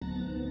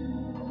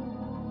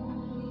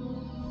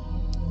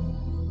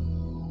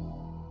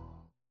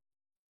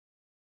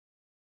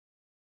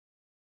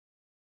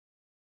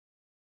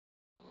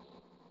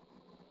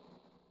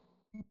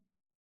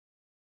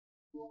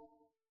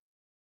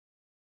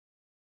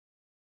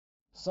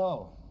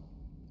So,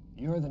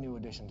 you're the new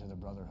addition to the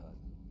Brotherhood.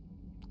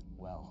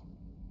 Well,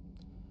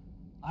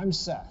 I'm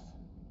Seth.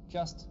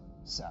 Just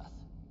Seth.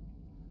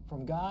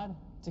 From God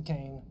to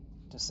Cain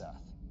to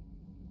Seth.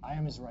 I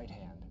am his right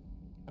hand,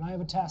 and I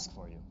have a task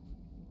for you.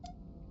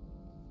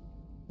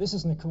 This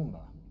is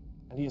Nikoomba,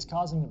 and he is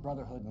causing the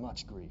Brotherhood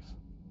much grief.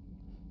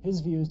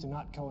 His views do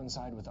not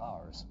coincide with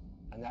ours,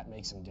 and that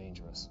makes him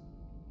dangerous.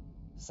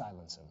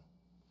 Silence him.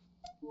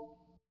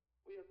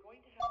 We are going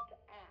to have to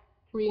act.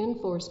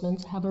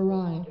 Reinforcements have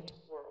arrived.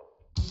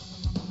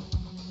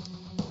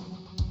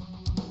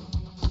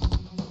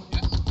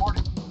 Yes,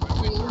 reporting.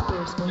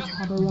 Reinforcements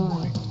have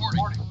arrived.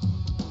 Reporting.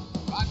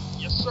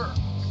 Yes, sir.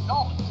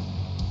 Acknowledged.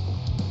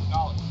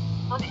 Acknowledged.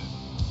 Affirmative.